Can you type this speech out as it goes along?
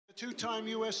Two-time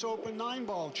U.S. Open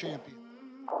 9-ball champion.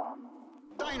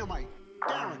 Dynamite,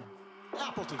 Darren,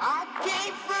 Appleton. I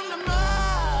came from the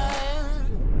mud.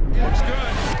 Looks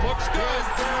good. Looks good.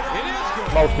 It is good.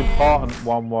 The most important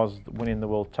one was winning the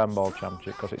World 10-ball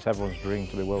championship because it's everyone's dream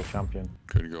to be world champion.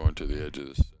 Couldn't go into the edge of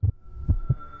this.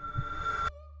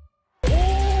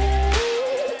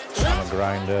 I'm a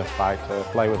grinder, fighter,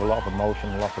 play with a lot of emotion,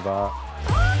 a lot of art.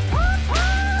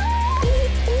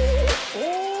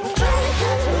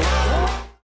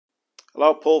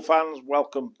 Hello pool fans,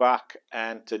 welcome back,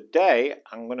 and today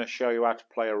I'm going to show you how to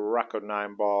play a Rasson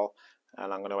 9-ball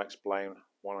and I'm going to explain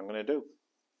what I'm going to do.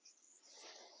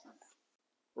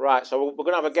 Right, so we're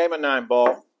going to have a game of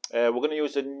 9-ball. We're going to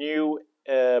use a new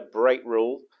break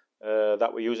rule that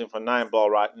we're using for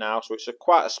 9-ball right now. So it's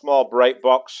quite a small break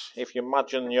box. If you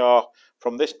imagine you're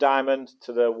from this diamond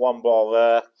to the 1 ball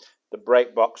there, the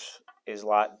break box is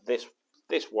like this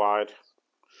wide.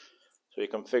 So you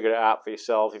can figure it out for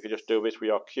yourself if you just do this with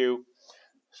your cue.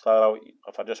 So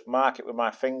if I just mark it with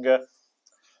my finger,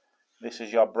 this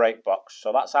is your break box.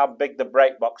 So that's how big the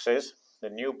break box is, the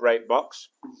new break box.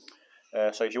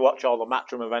 So if you watch all the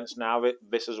Matchroom events now,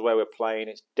 this is where we're playing.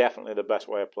 It's definitely the best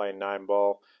way of playing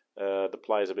 9-ball. The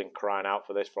players have been crying out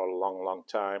for this for a long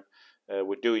time.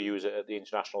 We do use it at the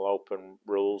International Open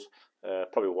rules.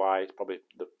 Probably why it's probably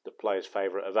the players'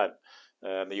 favourite event.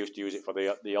 They used to use it for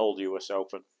the old US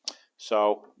Open.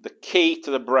 So the key to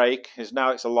the break is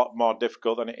now it's a lot more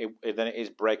difficult than it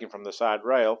is breaking from the side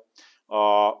rail,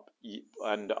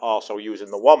 and also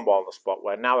using the 1 ball on the spot.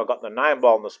 Where now I've got the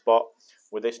 9-ball on the spot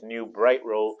with this new break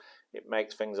rule, it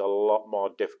makes things a lot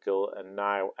more difficult. And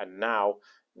now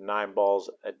 9-ball's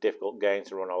a difficult game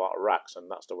to run a lot of racks, and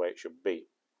that's the way it should be.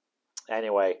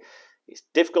 Anyway, it's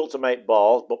difficult to make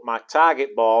balls, but my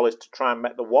target ball is to try and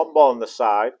make the 1 ball on the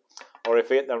side. Or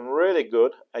if you hit them really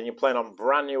good and you're playing on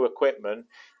brand new equipment,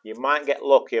 you might get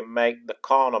lucky and make the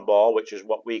corner ball, which is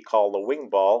what we call the wing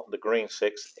ball, the green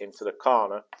 6, into the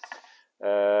corner.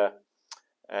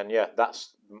 And yeah,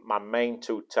 that's my main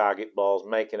 2 target balls.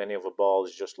 Making any other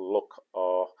balls just look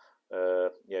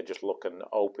just look and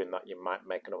hoping that you might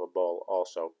make another ball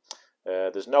also.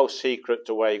 There's no secret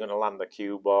to where you're going to land the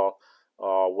cue ball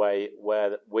or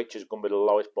which is going to be the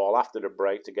lowest ball after the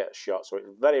break to get a shot. So it's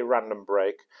a very random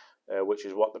break. Which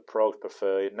is what the pros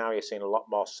prefer. Now you're seeing a lot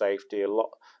more safety, a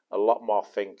lot more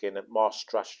thinking, and more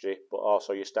strategy, but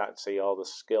also you're starting to see all the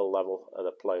skill level of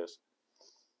the players.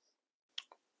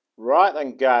 Right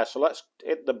then, guys, so let's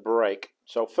hit the break.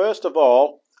 So first of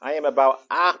all, I aim about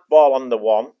half ball on the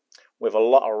 1 with a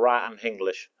lot of right-hand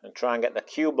English and try and get the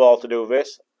cue ball to do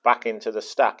this back into the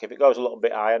stack. If it goes a little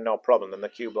bit higher, no problem, then the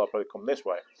cue ball will probably come this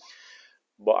way.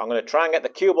 But I'm going to try and get the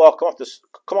cue ball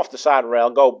come off the side rail,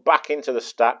 go back into the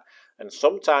stack, and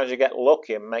sometimes you get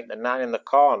lucky and make the 9 in the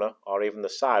corner or even the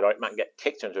side, or it might get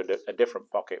kicked into a different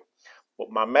pocket.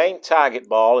 But my main target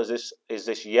ball is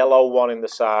this yellow 1 in the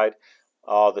side,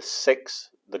 or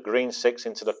the green 6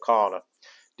 into the corner,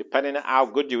 depending on how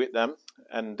good you hit them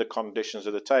and the conditions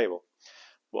of the table.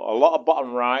 But a lot of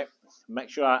bottom right. Make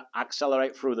sure I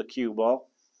accelerate through the cue ball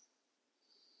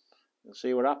and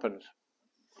see what happens.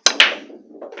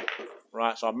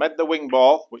 Right, so I made the wing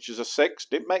ball, which is a 6.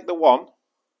 Didn't make the 1,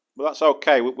 but that's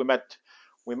okay.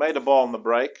 We made a ball on the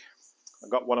break. I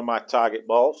got one of my target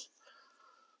balls,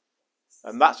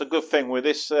 and that's a good thing with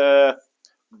this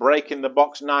break in the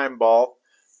box 9-ball.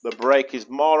 The break is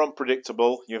more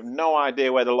unpredictable. You have no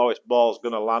idea where the lowest ball is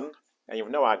going to land, and you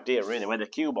have no idea really where the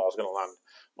cue ball is going to land,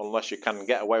 unless you can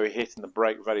get away with hitting the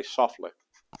break very softly.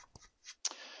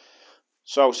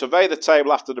 So survey the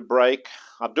table after the break.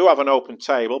 I do have an open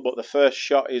table, but the first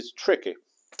shot is tricky.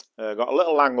 Got a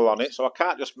little angle on it, so I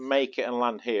can't just make it and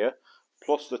land here.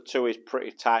 Plus the 2 is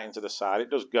pretty tight into the side. It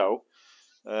does go.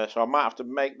 So I might have to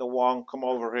make the 1, come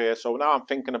over here. So now I'm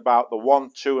thinking about the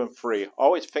 1, 2 and 3.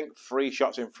 Always think 3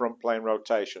 shots in front playing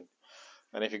rotation.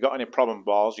 And if you've got any problem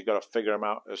balls, you've got to figure them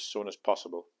out as soon as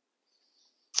possible.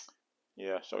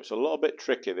 Yeah, so it's a little bit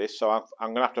tricky this. So I'm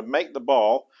going to have to make the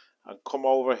ball and come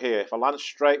over here. If I land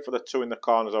straight for the 2 in the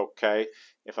corner is okay.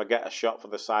 If I get a shot for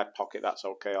the side pocket, that's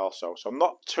okay also. So I'm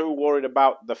not too worried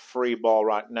about the free ball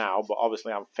right now, but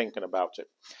obviously I'm thinking about it.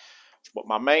 But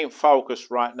my main focus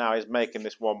right now is making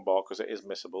this 1 ball because it is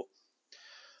missable.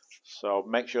 So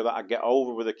make sure that I get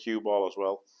over with the cue ball as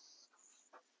well.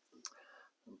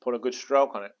 And put a good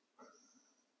stroke on it.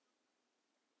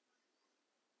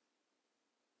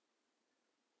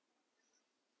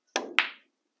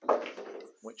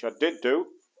 Which I did do.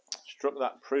 Struck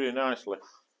that pretty nicely.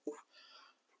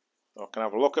 I can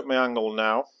have a look at my angle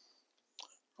now.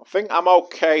 I think I'm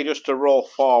okay just to roll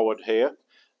forward here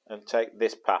and take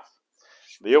this path.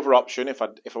 The other option, if I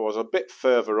was a bit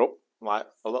further up, like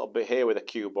a little bit here with a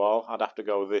cue ball, I'd have to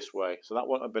go this way. So that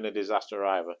wouldn't have been a disaster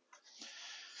either.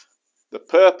 The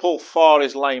purple 4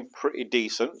 is laying pretty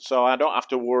decent, so I don't have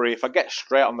to worry. If I get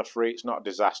straight on the free, it's not a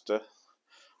disaster.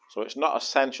 So it's not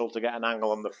essential to get an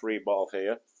angle on the free ball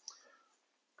here.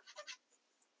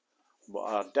 But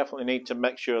I definitely need to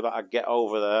make sure that I get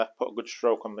over there, put a good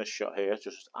stroke on this shot here,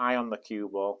 just eye on the cue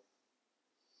ball.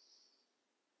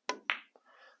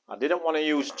 I didn't want to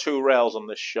use 2 rails on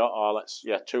this shot, or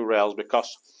 2 rails,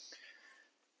 because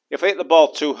if I hit the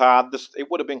ball too hard, it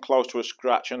would have been close to a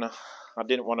scratch, and I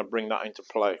didn't want to bring that into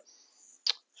play.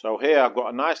 So here I've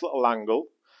got a nice little angle,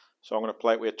 so I'm going to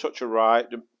play it with a touch of right,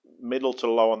 middle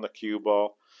to low on the cue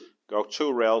ball, go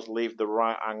 2 rails, leave the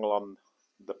right angle on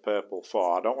the purple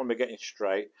 4. I don't want to be getting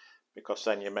straight, because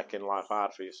then you're making life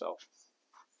hard for yourself.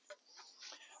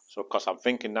 So, because I'm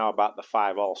thinking now about the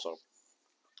 5 also.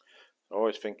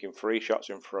 Always thinking 3 shots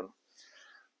in front.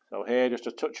 So here, just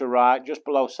a touch of right, just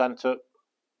below centre,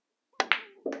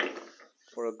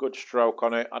 for a good stroke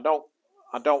on it. I don't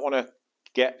want to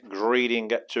get greedy and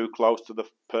get too close to the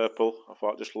purple. I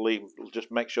thought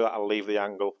just make sure that I leave the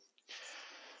angle.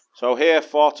 So here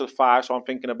 4 to 5, so I'm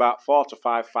thinking about 4 to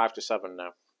 5, 5 to 7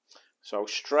 now. So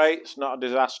straight's not a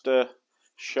disaster,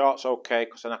 short's okay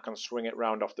because then I can swing it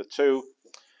round off the 2.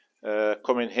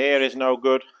 Coming here is no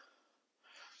good.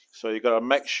 So you've got to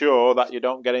make sure that you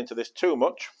don't get into this too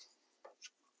much.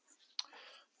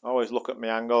 Always look at my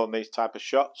angle on these type of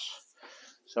shots.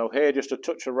 So here just a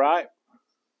touch of right.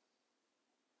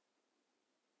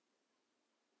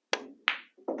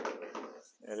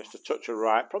 Yeah, just a touch of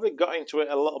right. Probably got into it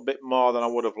a little bit more than I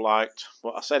would have liked.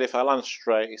 But I said if I land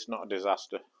straight, it's not a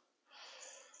disaster.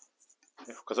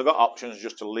 Because I've got options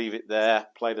just to leave it there,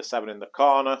 play the 7 in the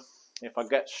corner. If I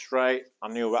get straight, I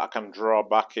knew that I can draw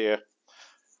back here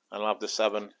and I'll have the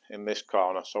 7 in this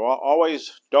corner. So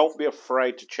always don't be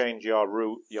afraid to change your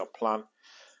route, your plan.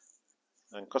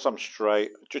 And because I'm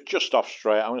straight, just off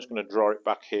straight, I'm just going to draw it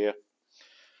back here.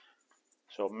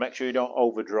 So make sure you don't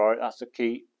overdraw it, that's the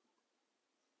key.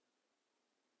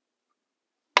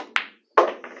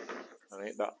 I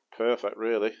think that's perfect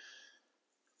really.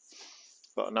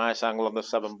 Got a nice angle on the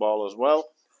 7 ball as well.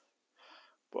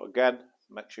 But again,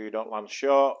 make sure you don't land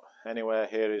short. Anywhere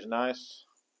here is nice.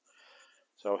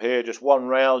 So here just 1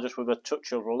 rail, just with a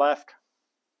touch of left.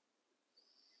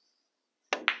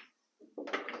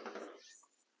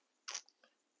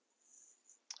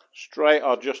 Straight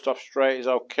or just off straight is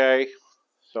okay.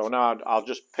 So now I'll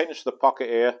just pinch the pocket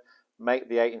here, make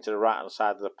the 8 into the right hand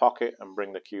side of the pocket and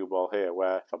bring the cue ball here,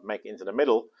 where if I make it into the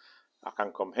middle, I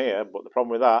can come here, but the problem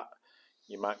with that,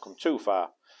 you might come too far.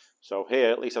 So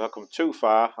here, at least if I come too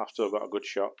far, I've still got a good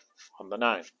shot on the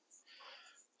 9.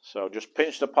 So just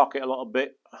pinch the pocket a little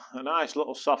bit, a nice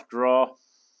little soft draw,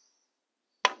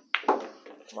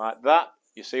 like that.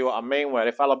 You see what I mean? Where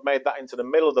if I'd have made that into the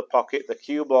middle of the pocket, the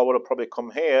cue ball would have probably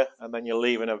come here, and then you're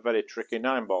leaving a very tricky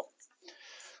 9 ball.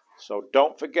 So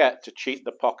don't forget to cheat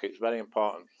the pocket, it's very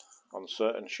important on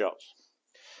certain shots.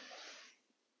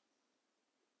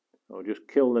 So just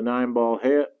kill the 9 ball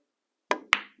here.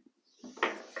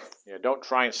 Yeah, don't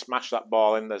try and smash that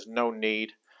ball in, there's no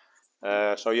need.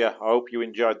 So yeah, I hope you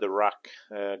enjoyed the rack,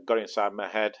 got inside my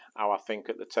head, how I think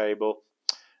at the table.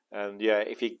 And yeah,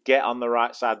 if you get on the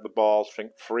right side of the balls,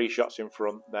 think 3 shots in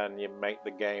front, then you make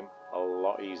the game a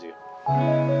lot easier.